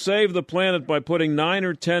 We will save the planet by putting 9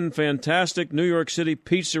 or 10 fantastic New York City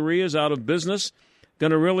pizzerias out of business.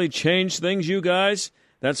 Going to really change things, you guys?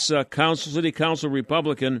 That's City Council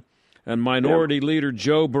Republican and Minority Leader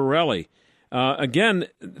Joe Borelli. Again,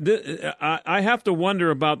 I have to wonder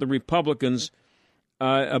about the Republicans'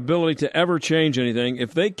 ability to ever change anything.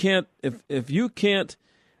 If they can't, if you can't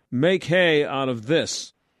make hay out of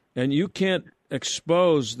this, and you can't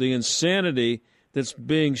expose the insanity that's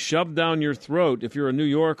being shoved down your throat, if you're a New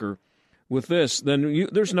Yorker, with this, then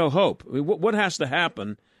there's no hope. I mean, what has to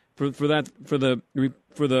happen for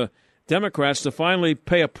the Democrats to finally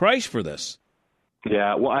pay a price for this?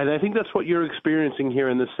 Yeah, well, I think that's what you're experiencing here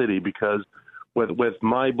in the city, because with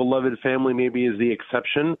my beloved family maybe is the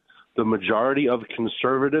exception, the majority of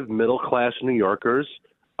conservative middle-class New Yorkers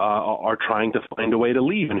are trying to find a way to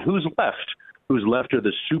leave. And who's left? Who's left are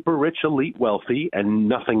the super rich, elite, wealthy, and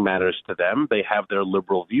nothing matters to them. They have their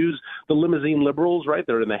liberal views. The limousine liberals, right?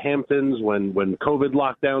 They're in the Hamptons. When COVID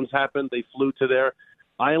lockdowns happened, they flew to their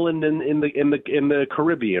island in the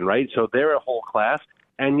Caribbean, right? So they're a whole class.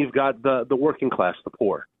 And you've got the working class, the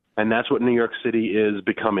poor. And that's what New York City is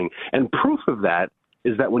becoming. And proof of that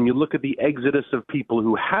is that when you look at the exodus of people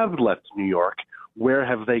who have left New York, where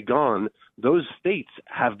have they gone? Those states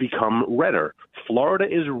have become redder. Florida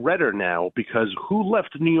is redder now because who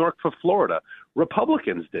left New York for Florida?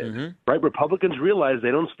 Republicans did, right? Republicans realized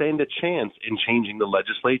they don't stand a chance in changing the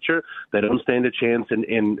legislature. They don't stand a chance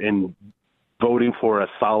in voting for a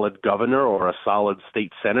solid governor or a solid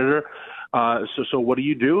state senator. So what do?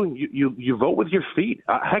 You vote with your feet.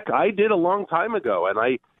 Heck, I did a long time ago, and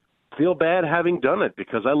I feel bad having done it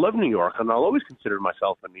because I love New York, and I'll always consider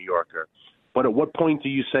myself a New Yorker. But at what point do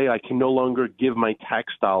you say I can no longer give my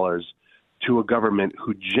tax dollars to a government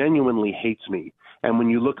who genuinely hates me? And when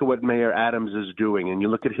you look at what Mayor Adams is doing, and you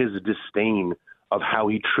look at his disdain of how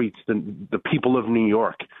he treats the people of New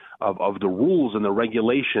York, of the rules and the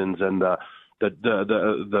regulations and the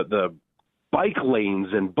bike lanes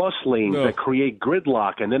and bus lanes that create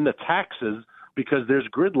gridlock, and then the taxes because there's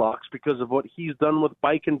gridlocks because of what he's done with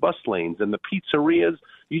bike and bus lanes and the pizzerias.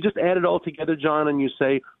 You just add it all together, John, and you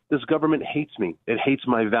say, this government hates me. It hates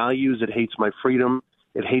my values. It hates my freedom.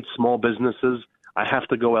 It hates small businesses. I have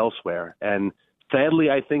to go elsewhere. And sadly,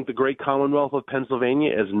 I think the great Commonwealth of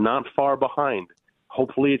Pennsylvania is not far behind.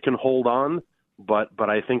 Hopefully it can hold on, but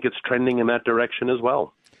I think it's trending in that direction as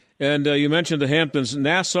well. And you mentioned the Hamptons.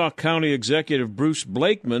 Nassau County Executive Bruce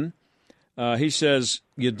Blakeman, he says,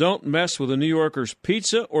 you don't mess with a New Yorker's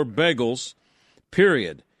pizza or bagels,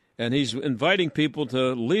 period. And he's inviting people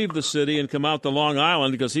to leave the city and come out to Long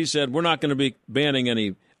Island because he said, we're not going to be banning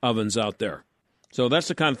any ovens out there. So that's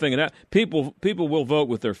the kind of thing. And people will vote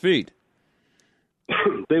with their feet.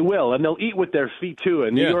 They will, and they'll eat with their feet, too.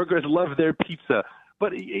 And New Yorkers love their pizza.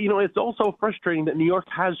 But, it's also frustrating that New York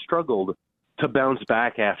has struggled to bounce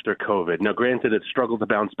back after COVID. Now, granted, it struggled to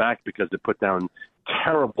bounce back because it put down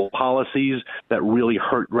terrible policies that really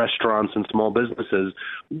hurt restaurants and small businesses.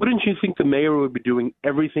 Wouldn't you think the mayor would be doing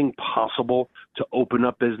everything possible to open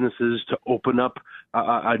up businesses, to open up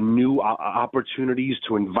new opportunities,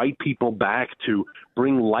 to invite people back, to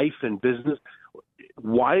bring life and business?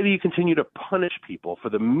 Why do you continue to punish people for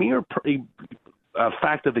the mere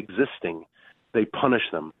fact of existing? They punish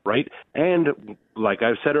them, right? And like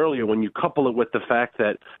I said earlier, when you couple it with the fact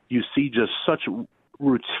that you see just such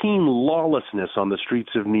routine lawlessness on the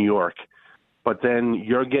streets of New York, but then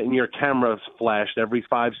you're getting your cameras flashed every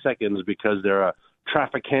 5 seconds because there are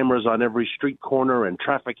traffic cameras on every street corner and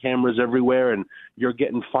traffic cameras everywhere, and you're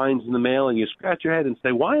getting fines in the mail, and you scratch your head and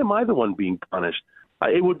say, why am I the one being punished?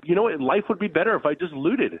 Life would be better if I just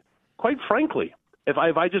looted, quite frankly. If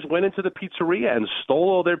I just went into the pizzeria and stole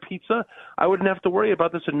all their pizza, I wouldn't have to worry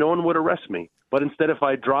about this and no one would arrest me. But instead, if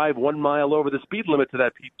I drive 1 mile over the speed limit to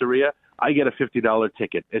that pizzeria, I get a $50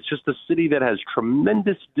 ticket. It's just a city that has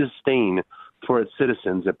tremendous disdain for its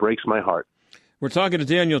citizens. It breaks my heart. We're talking to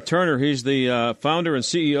Daniel Turner. He's the founder and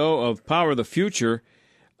CEO of Power the Future.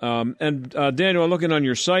 Daniel, looking on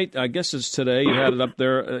your site, I guess it's today, you had it up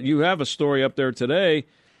there. You have a story up there today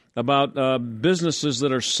about businesses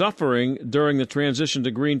that are suffering during the transition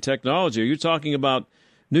to green technology. Are you talking about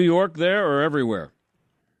New York there or everywhere?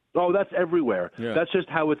 Oh, that's everywhere. Yeah. That's just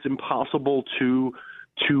how it's impossible to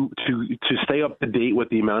stay up to date with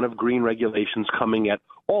the amount of green regulations coming at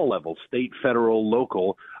all levels, state, federal,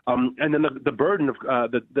 local, and then the burden of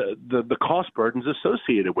the cost burdens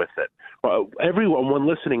associated with it. Everyone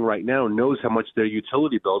listening right now knows how much their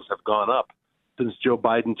utility bills have gone up since Joe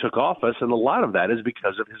Biden took office, and a lot of that is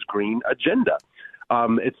because of his green agenda.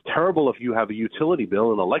 It's terrible if you have a utility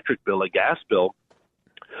bill, an electric bill, a gas bill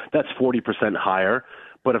that's 40% higher.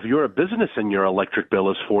 But if you're a business and your electric bill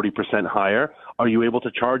is 40% higher, are you able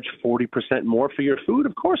to charge 40% more for your food?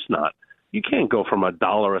 Of course not. You can't go from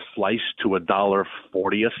 $1 a slice to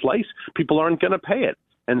 $1.40 a slice. People aren't going to pay it.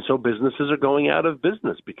 And so businesses are going out of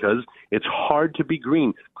business because it's hard to be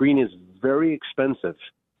green. Green is very expensive.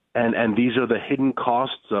 And these are the hidden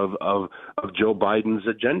costs of Joe Biden's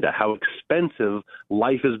agenda, how expensive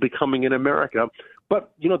life is becoming in America.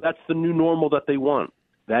 But, that's the new normal that they want.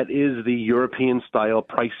 That is the European-style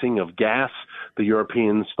pricing of gas, the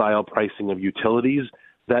European-style pricing of utilities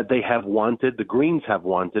that they have wanted, the Greens have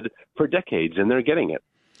wanted for decades, and they're getting it.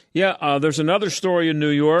 Yeah, there's another story in New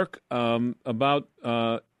York about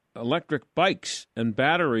electric bikes and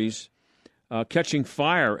batteries catching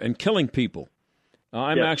fire and killing people.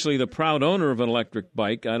 I'm actually the proud owner of an electric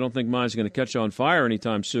bike. I don't think mine's going to catch on fire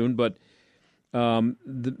anytime soon, but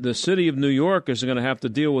the city of New York is going to have to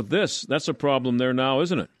deal with this. That's a problem there now,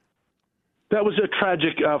 isn't it? That was a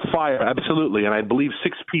tragic fire, absolutely. And I believe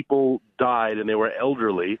 6 people died, and they were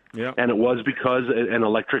elderly. Yep. And it was because an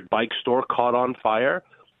electric bike store caught on fire.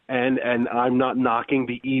 And I'm not knocking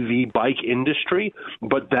the EV bike industry,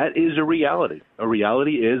 but that is a reality. A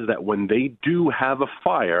reality is that when they do have a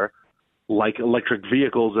fire, like electric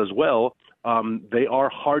vehicles as well, they are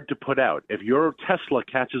hard to put out. If your Tesla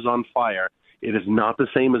catches on fire, it is not the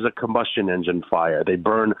same as a combustion engine fire. They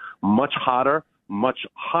burn much hotter, much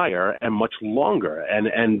higher, and much longer.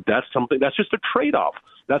 And that's just a trade-off.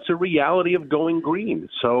 That's a reality of going green.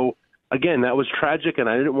 So, again, that was tragic, and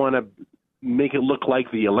I didn't want to make it look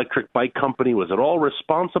like the electric bike company was at all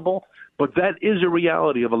responsible. But that is a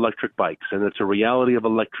reality of electric bikes, and it's a reality of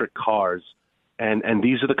electric cars. And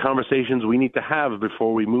these are the conversations we need to have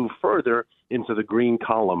before we move further into the green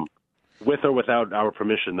column, with or without our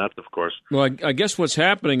permission, that's of course. Well, I guess what's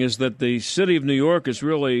happening is that the city of New York is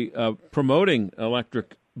really promoting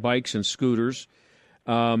electric bikes and scooters,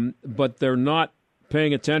 but they're not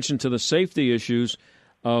paying attention to the safety issues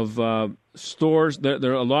of stores.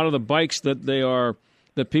 There are a lot of the bikes that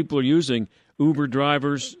people are using Uber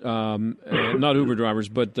drivers, not Uber drivers,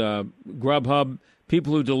 but Grubhub,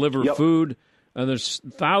 people who deliver food. And there's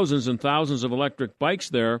thousands and thousands of electric bikes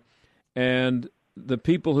there, and the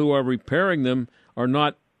people who are repairing them are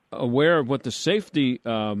not aware of what the safety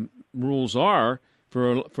rules are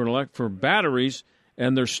for batteries,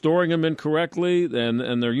 and they're storing them incorrectly,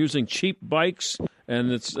 and they're using cheap bikes,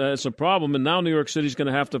 and it's a problem. And now New York City's going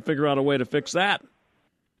to have to figure out a way to fix that.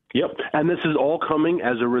 Yep, and this is all coming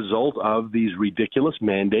as a result of these ridiculous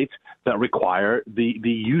mandates that require the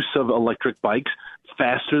use of electric bikes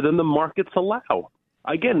faster than the markets allow.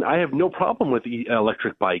 Again, I have no problem with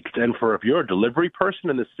electric bikes, and if you're a delivery person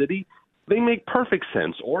in the city, they make perfect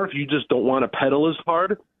sense. Or if you just don't want to pedal as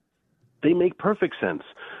hard, they make perfect sense.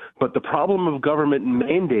 But the problem of government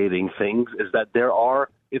mandating things is that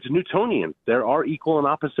it's Newtonian. There are equal and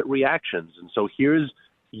opposite reactions. And so here's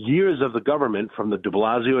years of the government, from the de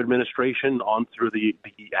Blasio administration on through the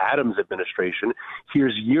Adams administration.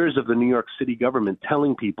 Here's years of the New York City government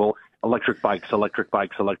telling people electric bikes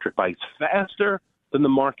faster than the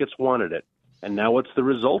markets wanted it. And now what's the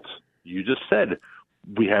result? You just said.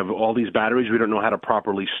 We have all these batteries we don't know how to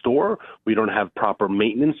properly store. We don't have proper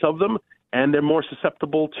maintenance of them, and they're more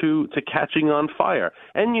susceptible to catching on fire.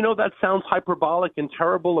 And, that sounds hyperbolic and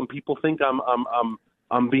terrible, and people think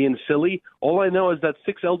I'm being silly. All I know is that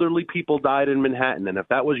 6 elderly people died in Manhattan, and if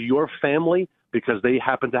that was your family because they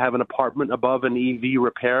happen to have an apartment above an EV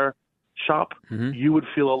repair shop, you would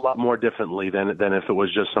feel a lot more differently than if it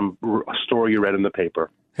was just some story you read in the paper.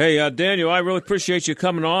 Hey, Daniel, I really appreciate you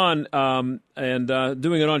coming on and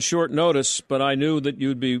doing it on short notice, but I knew that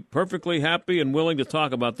you'd be perfectly happy and willing to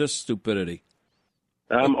talk about this stupidity.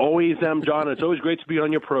 Always am, John. It's always great to be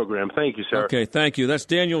on your program. Thank you, sir. Okay, thank you. That's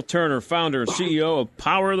Daniel Turner, founder and CEO of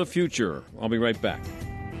Power of the Future. I'll be right back.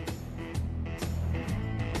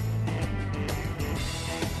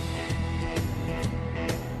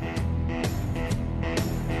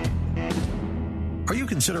 Are you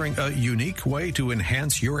considering a unique way to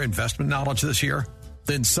enhance your investment knowledge this year?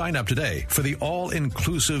 Then sign up today for the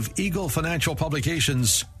all-inclusive Eagle Financial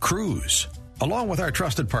Publications Cruise. Along with our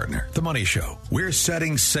trusted partner, The Money Show, we're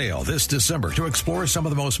setting sail this December to explore some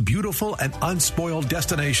of the most beautiful and unspoiled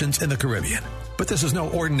destinations in the Caribbean. But this is no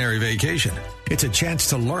ordinary vacation. It's a chance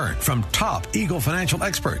to learn from top Eagle financial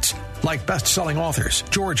experts like best-selling authors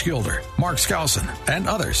George Gilder, Mark Skousen, and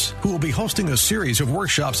others who will be hosting a series of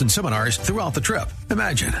workshops and seminars throughout the trip.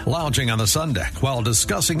 Imagine lounging on the sun deck while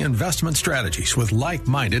discussing investment strategies with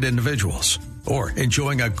like-minded individuals, or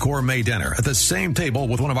enjoying a gourmet dinner at the same table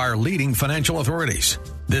with one of our leading financial authorities.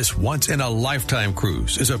 This once-in-a-lifetime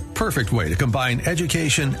cruise is a perfect way to combine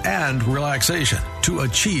education and relaxation to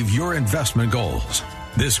achieve your investment goals.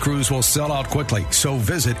 This cruise will sell out quickly, so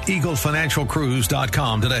visit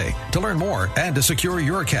EagleFinancialCruise.com today to learn more and to secure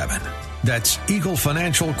your cabin. That's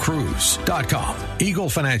EagleFinancialCruise.com. Eagle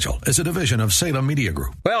Financial is a division of Salem Media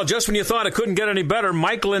Group. Well, just when you thought it couldn't get any better,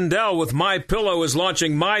 Mike Lindell with MyPillow is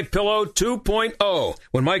launching MyPillow 2.0.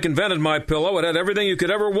 When Mike invented MyPillow, it had everything you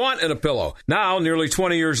could ever want in a pillow. Now, nearly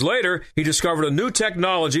 20 years later, he discovered a new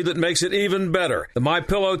technology that makes it even better. The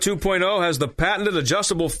MyPillow 2.0 has the patented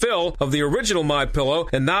adjustable fill of the original MyPillow,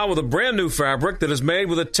 and now with a brand new fabric that is made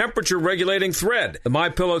with a temperature-regulating thread. The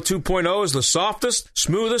MyPillow 2.0 is the softest,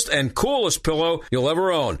 smoothest, and coolest pillow you'll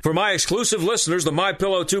ever own. For my exclusive listeners, the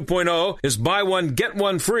MyPillow 2.0 is buy one, get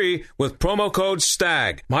one free with promo code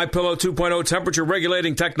STAG. MyPillow 2.0 temperature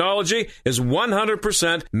regulating technology is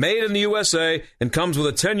 100% made in the USA and comes with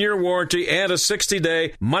a 10-year warranty and a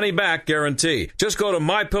 60-day money-back guarantee. Just go to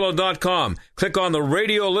MyPillow.com, click on the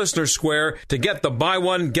radio listener square to get the buy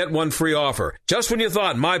one, get one free offer. Just when you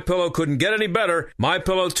thought MyPillow couldn't get any better,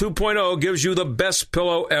 MyPillow 2.0 gives you the best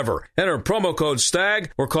pillow ever. Enter promo code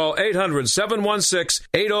STAG or call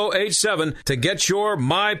 800-716-8087 to get your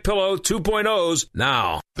MyPillow 2.0s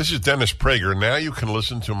now. This is Dennis Prager. Now you can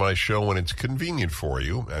listen to my show when it's convenient for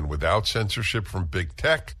you and without censorship from big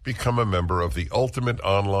tech. Become a member of the ultimate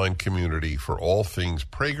online community for all things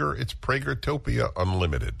Prager. It's Pragertopia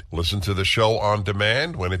Unlimited. Listen to the show on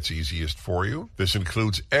demand when it's easiest for you. This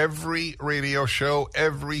includes every radio show,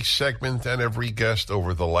 every segment, and every guest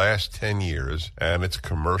over the last 10 years, and it's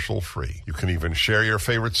commercial free. You can even share your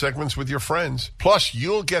favorite segments with your friends. Plus,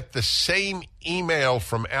 you'll get the same email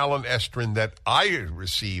from Alan Estrin that I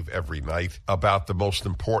receive every night about the most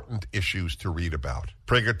important issues to read about.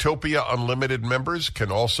 Pragertopia Unlimited members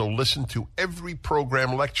can also listen to every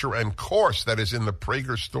program, lecture, and course that is in the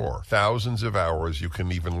Prager store. Thousands of hours. You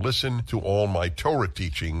can even listen to all my Torah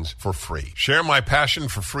teachings for free. Share my passion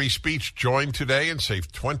for free speech. Join today and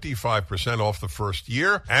save 25% off the first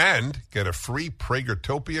year and get a free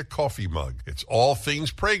Pragertopia coffee mug. It's all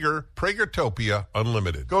things Prager. Pragertopia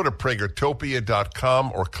Unlimited. Go to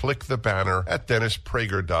Pragertopia.com or click the banner at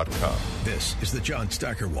DennisPrager.com. This is the John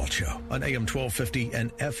Steigerwald Show on AM 1250 and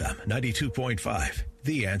FM 92.5.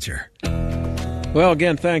 The Answer. Well,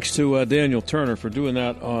 again, thanks to Daniel Turner for doing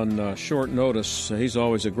that on short notice. He's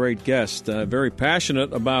always a great guest, very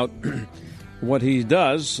passionate about what he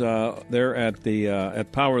does there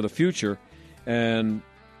at Power of the Future, and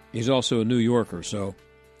he's also a New Yorker. So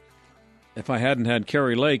if I hadn't had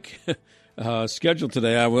Kerry Lake scheduled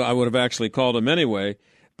today, I would have actually called him anyway.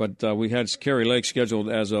 But we had Kerry Lake scheduled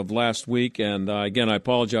as of last week, and again, I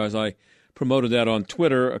apologize. I promoted that on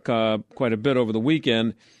Twitter quite a bit over the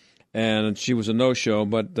weekend, and she was a no-show,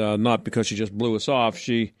 but not because she just blew us off.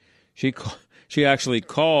 She actually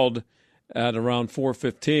called at around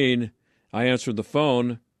 4:15. I answered the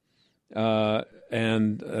phone,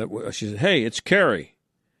 and she said, "Hey, it's Kerry.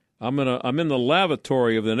 I'm in the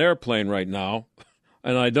lavatory of an airplane right now,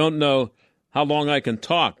 and I don't know how long I can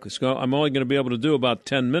talk. I'm only going to be able to do about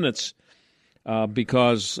 10 minutes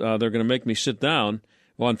because they're going to make me sit down."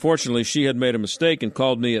 Well, unfortunately, she had made a mistake and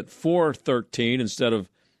called me at 4:13 instead of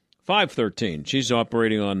 5:13. She's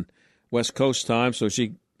operating on West Coast time, so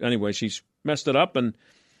she's messed it up, and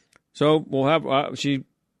so we'll have she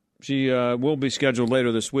will be scheduled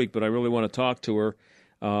later this week. But I really want to talk to her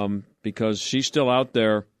because she's still out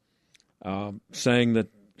there saying that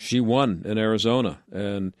she won in Arizona,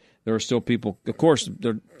 and there are still people. Of course,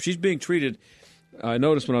 she's being treated. I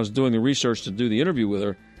noticed when I was doing the research to do the interview with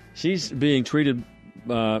her, she's being treated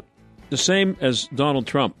the same as Donald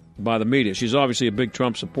Trump by the media. She's obviously a big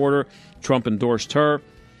Trump supporter. Trump endorsed her.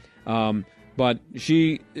 But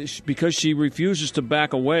because she refuses to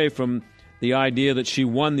back away from the idea that she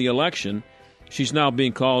won the election, she's now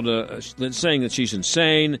being called, saying that she's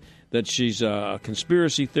insane, that she's a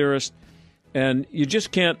conspiracy theorist. And you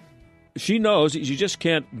just can't, she knows you just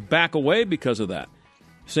can't back away because of that.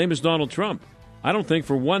 Same as Donald Trump. I don't think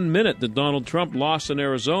for 1 minute that Donald Trump lost in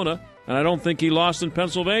Arizona, and I don't think he lost in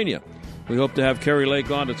Pennsylvania. We hope to have Kerry Lake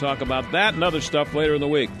on to talk about that and other stuff later in the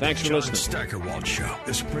week. Thanks for listening. John Steigerwald Show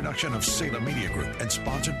is a production of Salem Media Group and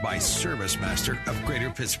sponsored by ServiceMaster of Greater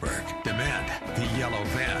Pittsburgh. Demand the yellow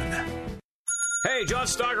van. Hey, John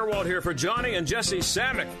Steigerwald here for Johnny and Jesse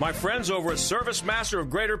Samick, my friends over at ServiceMaster of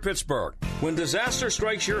Greater Pittsburgh. When disaster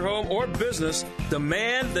strikes your home or business,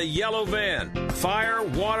 demand the yellow van. Fire,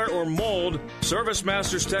 water, or mold,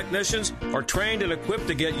 ServiceMaster's technicians are trained and equipped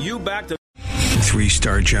to get you back to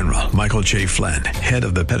 3-star General Michael J. Flynn, head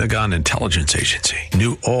of the Pentagon Intelligence Agency,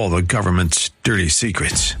 knew all the government's dirty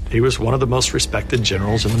secrets. He was one of the most respected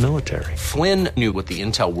generals in the military. Flynn knew what the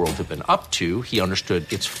intel world had been up to. He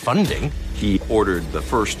understood its funding. He ordered the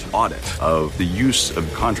first audit of the use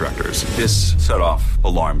of contractors. This set off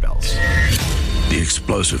alarm bells. The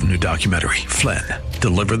explosive new documentary, Flynn,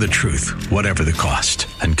 Deliver the Truth, Whatever the Cost,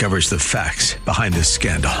 uncovers the facts behind this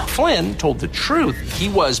scandal. Flynn told the truth. He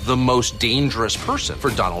was the most dangerous person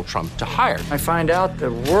for Donald Trump to hire. I find out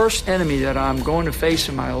the worst enemy that I'm going to face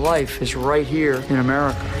in my life is right here in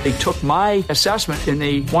America. They took my assessment and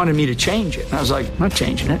they wanted me to change it. And I was like, I'm not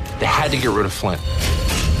changing it. They had to get rid of Flynn.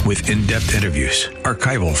 With in-depth interviews,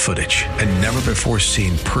 archival footage, and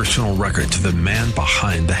never-before-seen personal records of the man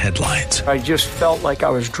behind the headlines. I just felt like I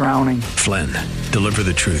was drowning. Flynn, Deliver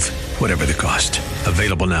the Truth, Whatever the Cost.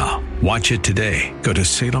 Available now. Watch it today. Go to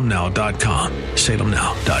salemnow.com.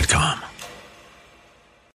 salemnow.com.